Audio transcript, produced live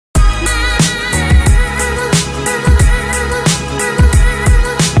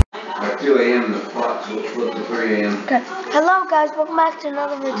Okay. Hello guys, welcome back to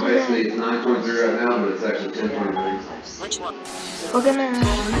another video today. Basically, it's 9.3 right now, but it's actually 10.3. Which one? We're gonna...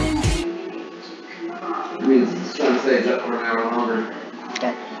 It means it's trying to stay up for an hour longer.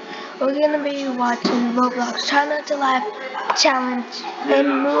 Okay. We're gonna be watching Roblox Try Not to Laugh Challenge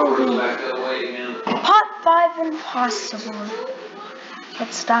and movie. Part 5 Impossible.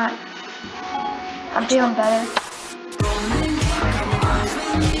 Let's start. I'm feeling better.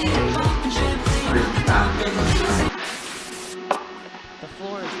 The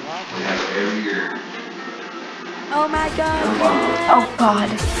floor is lava. Oh my god. Oh god.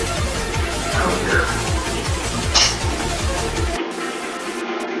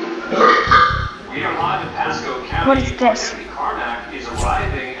 We are live in Pasco County. What is this? Karnak is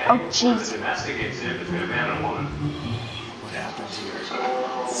arriving at Oh jeez. investigates if it's been abandoned woman. What happens here?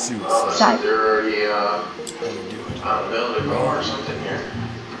 Sorry. They're already building a car or something here.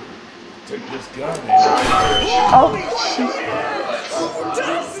 Take this gun. Oh jeez. Who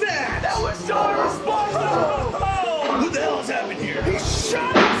does that? That was so irresponsible! Oh, what the hell is happening here? He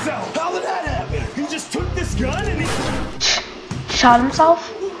shot himself! How did that happen? He just took this gun and he... Shot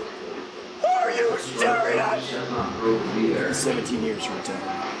himself? Are you serious? 17 years from now.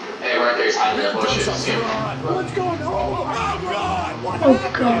 Hey, right there, he's hiding in the bushes. What's going on? Oh, God! Oh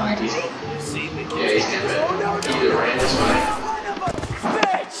god. Yeah, he's camping. He either ran this way.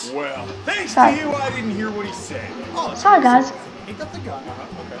 Well, thanks Sorry. to you, I didn't hear what he said. Oh, Sorry guys. pick up the gun.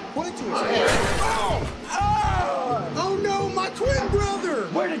 Okay. Put it to his head. Oh no, my twin brother!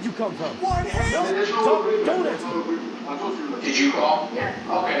 Where did you come from? One hand! Don't answer. Did you call? Yeah.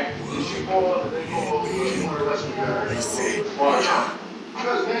 Okay. Did you call? Listen. Watch out.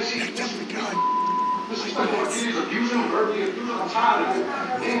 Pick up the gun. Let's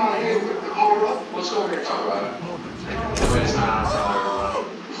go over here and talk about it. It's not outside.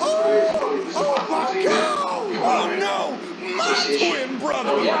 Oh my God! Oh no! My twin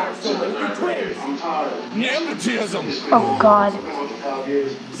brother! Nepotism! Oh god.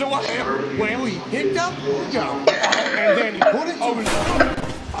 So what happened? Well, he picked up the gun, and then he put it over the...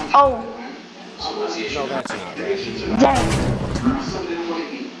 Oh. No, that's not right. Dang.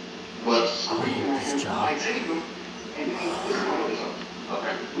 What?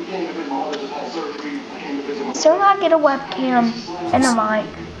 Still not get a webcam and a mic.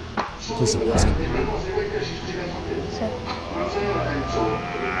 So.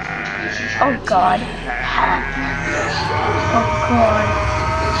 Oh god. Oh god.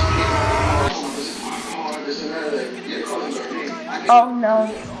 Oh no.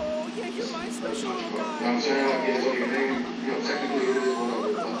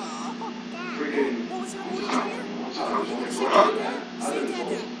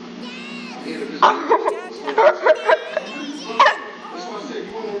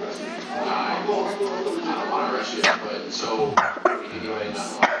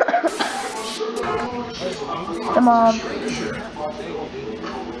 The mom.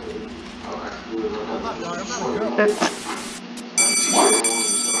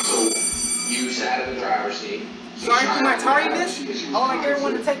 You sat in the driver's seat. Sorry for my tardiness. I would like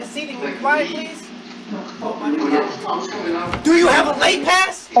everyone to take a seat and be quiet, please. Do you have a late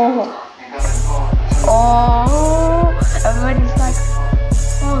pass? Oh. Oh. Everybody's like,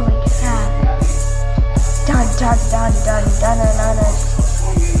 holy crap. Dun dun dun dun dun dun dun dun.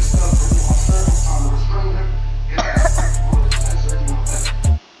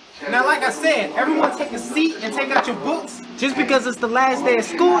 Now, like I said, everyone take a seat and take out your books. Just because it's the last day of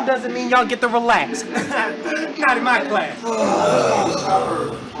school doesn't mean y'all get to relax. Not in my class.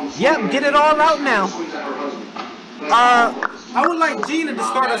 Yep, get it all out now. I would like Gina to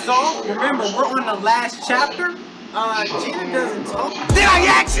start us off. Remember, we're on the last chapter. Gina doesn't talk. Did I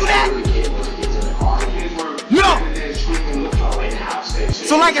ask you that? No!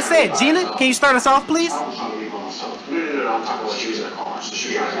 So like I said, Gina, can you start us off, please? No, I'm talking about she was in the car. So she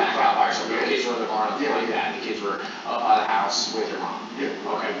was trying to back out. Alright, so the kids were in the car and nothing like that. And the kids were up by the house with your mom. Yeah.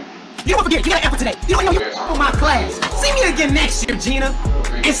 Okay. You don't forget, you got an effort today. You don't know you're for my class. See me again next year, Gina.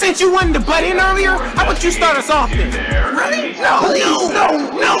 And since you wanted to butt in earlier, how about you start us off then? Really? No, please, no,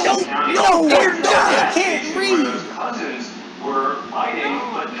 dear God, I can't read. Cousins were fighting,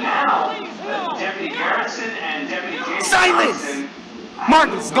 but now Deputy Garrison and Deputy James Silence!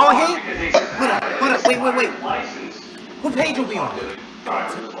 Marcus, go ahead. Hold up, wait. What page are we on?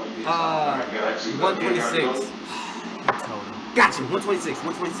 126. Gotcha,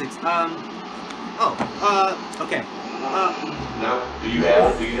 126. Okay. No. Do you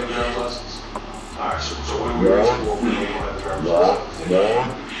have driver's license? Alright, so what do we do? What we do have the driver's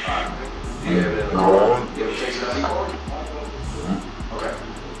license? Alright. Do you have it in the car? Do you have a taste of that car? Okay.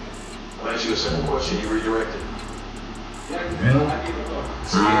 I'll ask you a simple question. You redirected.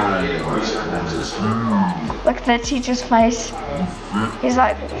 Look at the teacher's face. He's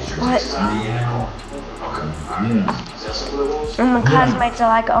like, what? And the classmates are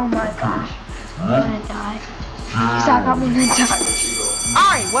like, oh my gosh, I'm gonna die. He's like, I'm gonna die.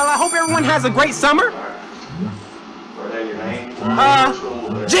 Alright, well, I hope everyone has a great summer.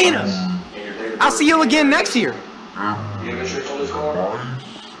 Gina, I'll see you again next year.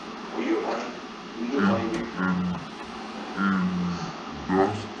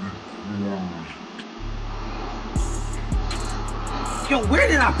 Yo, where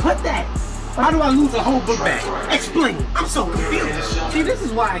did I put that? How do I lose a whole book bag? Explain. I'm so confused. See, this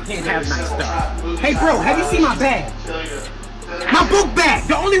is why I can't have nice stuff. Hey, bro, have you seen my bag? My book bag,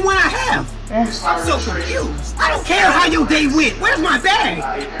 the only one I have. I'm so confused. I don't care how your day went. Where's my bag?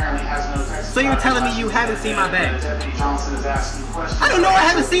 So you're telling me you haven't seen my bag? I don't know. I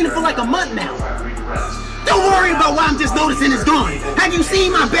haven't seen it for like a month now. Don't worry about why I'm just noticing it's gone. Have you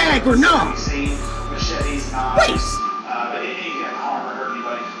seen my bag or no? Wait.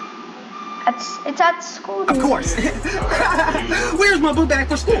 It's at school. Of course. Where's my book bag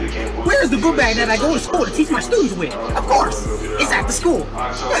for school? Where's the book bag that I go to school to teach my students with? Of course. It's at the school.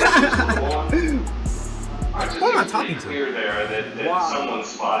 Who am I talking to? Clear there that someone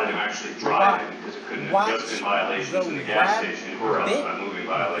spotted him actually driving because it couldn't have just been violations in the gas station or else by moving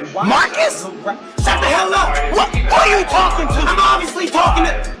violations. Marcus? Shut the hell up! What are you talking to? I'm obviously talking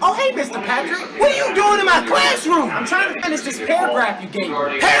to... Oh, hey, Mr. Patrick. What are you doing in my classroom? I'm trying to finish this paragraph you gave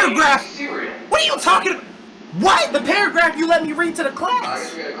me. Paragraph? What are you talking about? What? The paragraph you let me read to the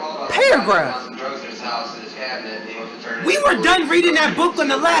class. Paragraph? We were done reading that book on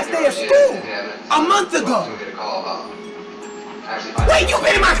the last day of school. A month ago. Wait, you've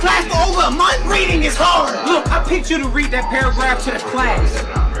been in my class for over a month? Reading is hard. Look, I picked you to read that paragraph to the class.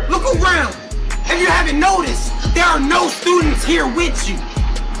 Look around. If you haven't noticed, there are no students here with you.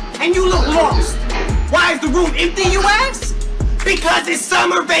 And you look lost. Why is the room empty, you ask? Because it's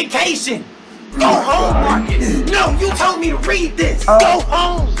summer vacation. Go home, Marcus. No, you told me to read this. Go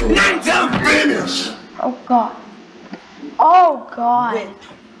home. Not until finish. Oh God. Oh God.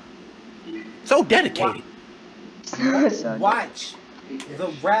 So dedicated. So Watch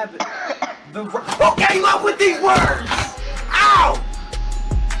the rabbit. Who came up with these words? Ow!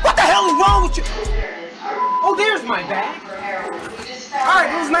 What the hell is wrong with you? Oh, there's my bag. All right,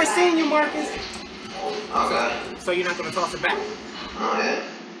 it was nice seeing you, Marcus. Okay. So you're not gonna toss it back? Oh, yeah.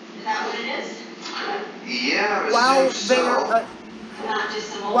 Is that what it is? Yeah,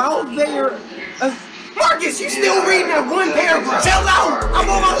 While they're Marcus, you still reading that one paragraph? Chill out! I'm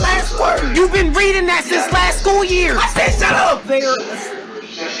on my last word. You've been reading that since last school year. I said shut up. They're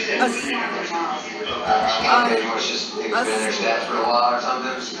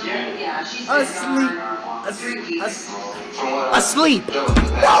asleep.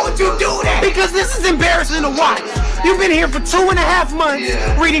 Why would you do that? Because this is embarrassing to watch. You've been here for 2.5 months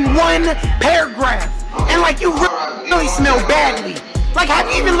reading one paragraph. And like you really smell badly. Like, have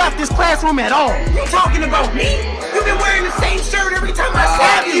you even left this classroom at all? You talking about me? You've been wearing the same shirt every time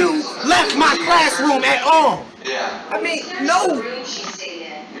I see you. Have you left my classroom at all? Yeah. I mean, no.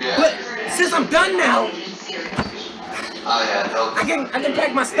 But since I'm done now, I can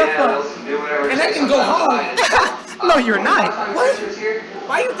pack my stuff up and I can go home. No, you're not. What?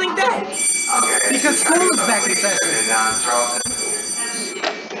 Why you think that? Because school is back in session.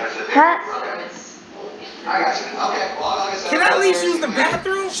 Huh? Can I at least use the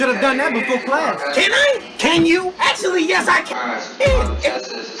bathroom? Should have done that before class. Can I? Can you? Actually, yes, I can.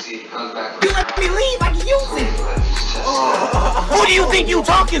 If you let me leave, I can use it. Who do you think you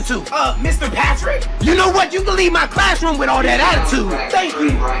talking to? Mr. Patrick? You know what? You can leave my classroom with all that attitude. Thank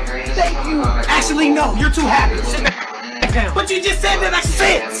you. Thank you. Actually, no. You're too happy. Sit down. But you just said that I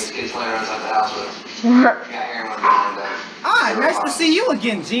sit. Ah, nice to see you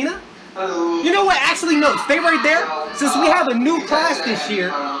again, Gina. You know what? Actually, no. Stay right there. Since we have a new class this year,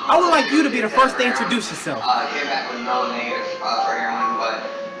 I would like you to be the first to introduce yourself. Oh,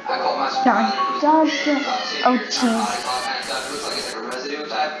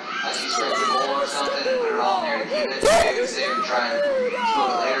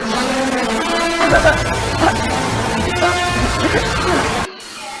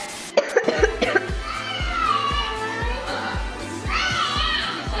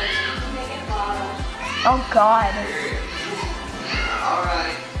 Oh God.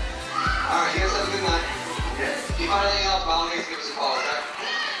 Alright. Alright, you guys have a good night. If you find anything else, by all means, give us a call, okay?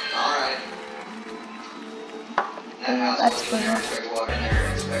 Alright. That house That's was expect to walk in there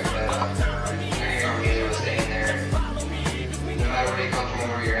and expect that you're going to stay in there. No matter where you come from,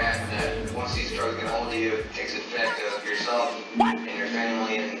 where you're at, that once these these drugs get hold of you, it takes effect of yourself and your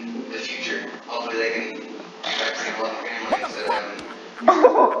family in the future. Hopefully they can get back to your loving family instead of having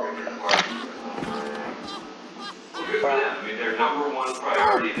ripping apart. Well, good for them. I mean, their number one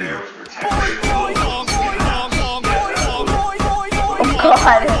priority there was protecting the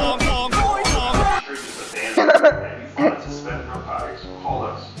God. suspended narcotics. Call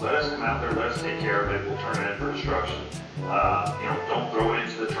us. Let us come out there. Let us take care of it. We'll turn it in for destruction. Don't throw it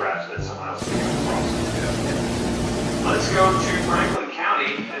into the trash that someone else can come across. Let's go to Franklin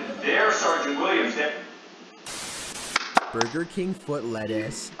County and their Sergeant Williams. Burger King foot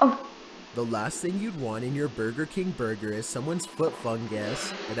lettuce. Oh. The last thing you'd want in your Burger King burger is someone's foot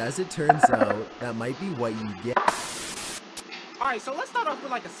fungus, but as it turns out, that might be what you get. Alright, so let's start off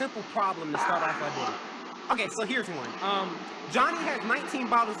with like a simple problem to start off our day. Okay, so here's one. Johnny has 19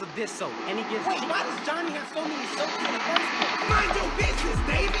 bottles of this soap, and he gives... Wait, why does Johnny have so many soaps in the first place? Mind your business,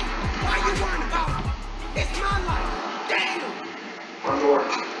 baby! Why you worrying about it? It's my life! Damn! Front door.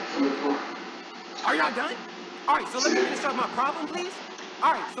 Are y'all done? Alright, so let me finish up my problem, please.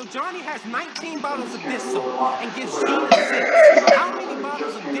 Alright, so Johnny has 19 bottles of this soap and gives Gina 6. How many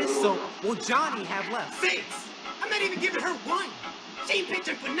bottles of this soap will Johnny have left? 6! I'm not even giving her 1. She ain't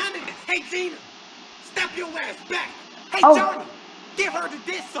pitching for none of this. Hey, Gina, step your ass back. Hey, Johnny, give her the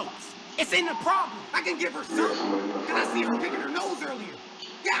dish soaps. It's in the problem. I can give her some. Because I see her picking her nose earlier.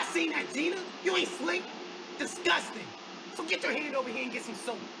 Yeah, I seen that, Gina. You ain't slick. Disgusting. So get your hand over here and get some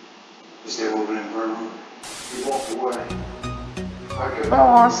soap. You stay moving in front of him. He walked away.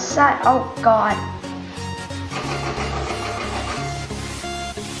 Oh, sad. Oh, God.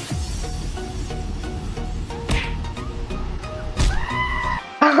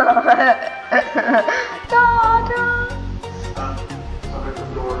 Dada. I'll make the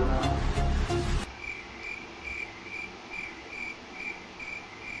door now.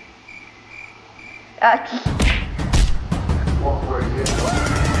 Walk away, yeah.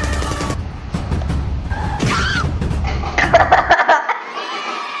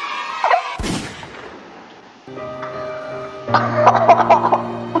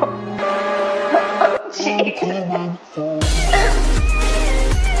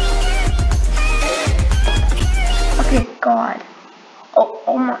 Okay, God.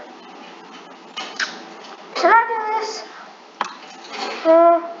 Oh my. Should I do this?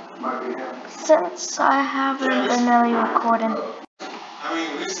 Since I haven't been really recording.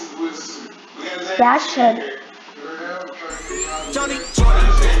 Yeah, I should. Johnny,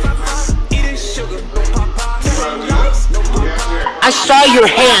 eating sugar. I saw your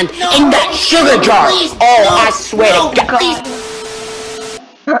hand in that sugar jar. Oh, I swear to God.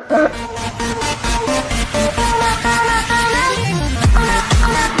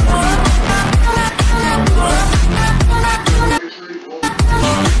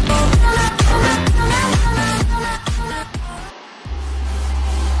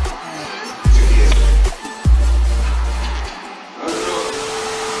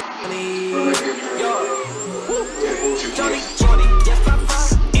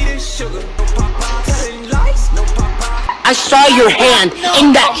 I saw your hand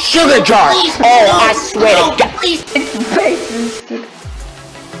in that sugar jar. Oh, I swear to God.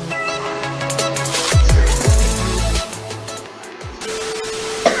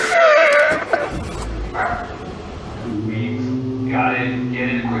 We got in, get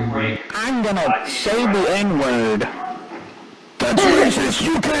in a quick break. I'm gonna say the N-word. That's racist.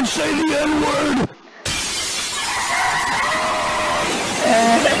 You can't say the N-word.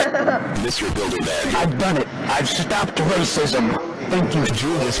 Mr. Builder Man. I've done it. I've stopped racism. Thank you,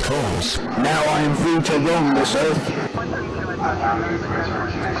 Julius Coles. Now I am free to roam this earth.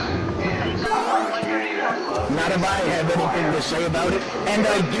 Not if I have anything to say about it, and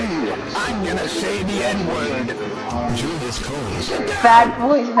I do. I'm gonna say the N-word. Julius Coles. Bad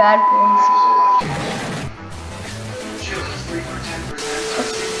boys, bad boys. Chillers 3 for 10%.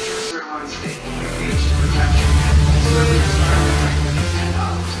 Signature sirloin steak. Aged to perfection. Serving $10.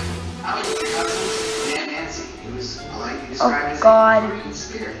 I was with your cousins, Dan Nancy, who was politely described as a free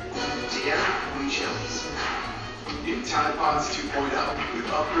spirit. Together, we Chili's. In Tide Pods 2.0 with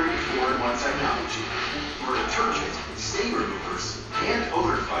upgraded 4-in-1 technology. For detergent, stain removers, and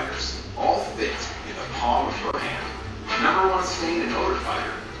odor fighters, all fit in the palm of your hand. #1 stain and odor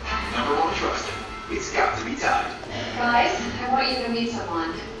fighter. #1 trusted. It's got to be Tide. Guys, I want you to meet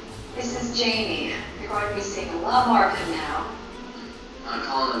someone. This is Jamie. You're going to be seeing a lot more of him now. I'm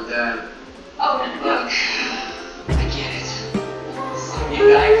calling him Dad. Oh, no. Look, I get it. Some new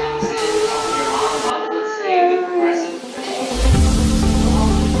guy comes in, tells your mom about what's saying the progressive.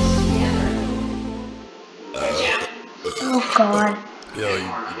 Oh, God. Yo, you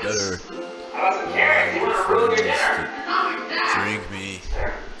better. Drink me,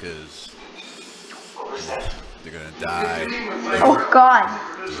 because they're gonna die. Oh God.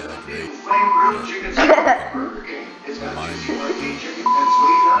 Yeah, great.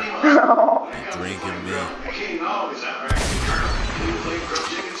 Drinking me.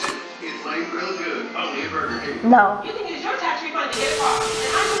 No. You can use your tax refund to get a car,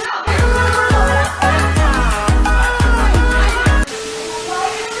 and I don't know.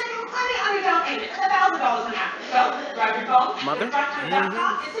 $1,000 an hour. So, grab your phone, Mother? and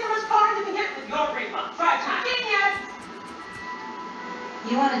see how much car you can get with your refund. Drive time. Genius!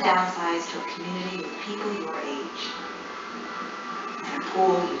 You want to downsize to a community with people your age. And a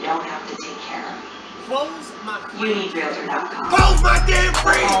pool you don't have to take care of. Close my You need Realtor.com. Close my damn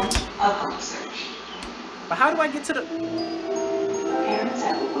fridge! Home of home search. But how do I get to the... Parents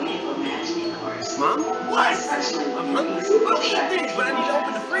have a way of imagining horrors. Mom? What? Especially when I'm you hungry. Well, eat this, but I need to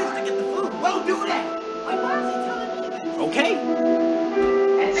open the fridge to get the food. Well, do that. Like, why is he telling me that? Okay.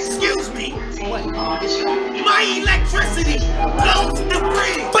 Excuse me. What? All distracted. My electricity! Close the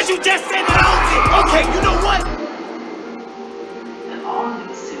fridge! But you just said it owns it! Okay, you know what? The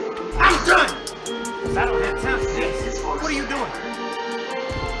all-new Subaru. I'm done! I don't have time for this. What are you doing?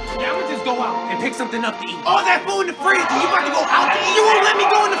 Yeah, I'm gonna just go out and pick something up to eat. All that food in the fridge and you about to go out to eat? You won't let me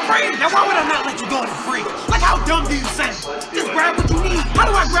go in the fridge! Now why would I not let you go in the fridge? Like how dumb do you sound? Just grab what you need. How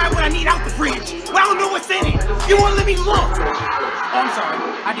do I grab what I need out the fridge? Well, I don't know what's in it. You won't let me look! Oh, I'm sorry.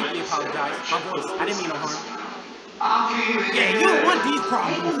 I deeply apologize. My voice. I didn't mean no harm. Yeah, you don't want these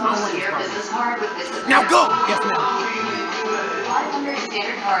problems. I don't want these Your problems. business hard with this. Now go! Yes, ma'am. 500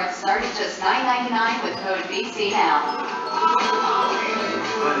 standard cards start at just $9.99 with code BC now.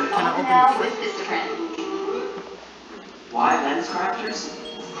 Can I open Now the with fridge? Vistaprint. Why lens crafters?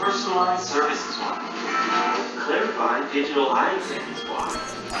 Personalized services why. Clarified digital eye exams why.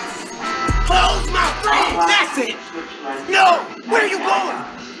 Close my fridge! That's it! No! Where are you going?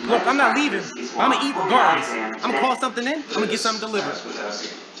 Look, I'm not leaving. I'm gonna eat regardless. I'm gonna call something in. I'm gonna get something delivered.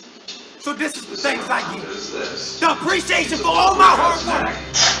 So this is the things I get. The appreciation for all my hard work.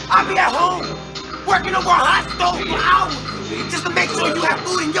 I'll be at home, working over a hot stove for hours, just to make sure you have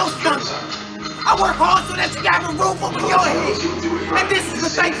food in your stomach. I work hard so that you have a roof over your head. And this is the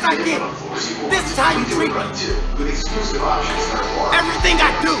thanks I get. This is how you treat me. Everything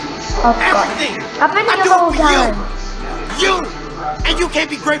I do, everything, I've been I here do the whole it for time. you. And you can't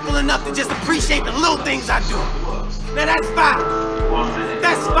be grateful enough to just appreciate the little things I do. Now that's fine.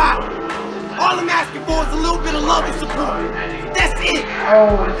 That's fine. All I'm asking for is a little bit of love and support. That's it.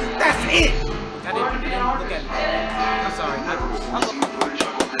 Oh. That's it. I didn't look at it. I'm sorry.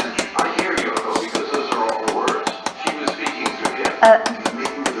 I hear you, because those are all the words. She was speaking to him.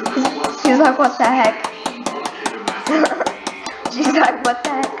 She's like, what the heck? She's like, what the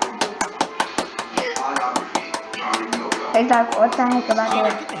heck? He's like, what the heck about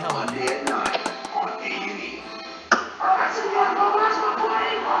it?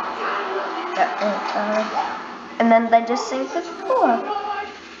 And then they just sing to the floor.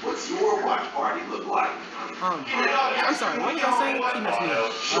 What's your watch party look like? I'm sorry. What were y'all saying? She messed me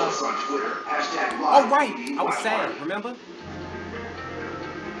up. Show us on Twitter. Oh, right. I was sad. Remember?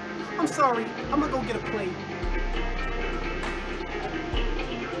 I'm sorry. I'm gonna go get a plate.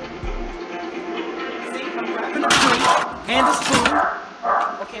 See? I'm grabbing a plate. And a spoon.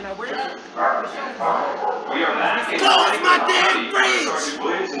 Okay, now where's the We are back. Close my damn fridge! Sergeant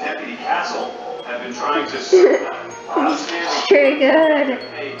Williams and Deputy Castle have been trying to Triggered.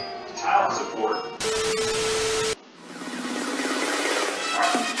 child support.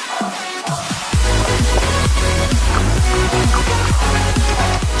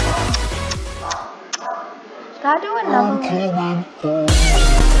 Should I do another one?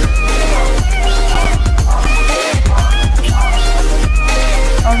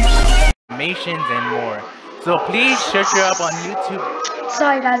 Animations and more. So please search her up on YouTube.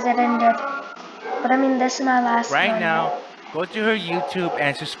 Sorry guys, it ended. But I mean, this is my last Right one. now, go to her YouTube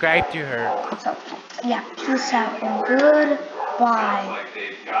and subscribe to her. So, yeah, peace out and goodbye. Like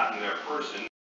they've gotten their person.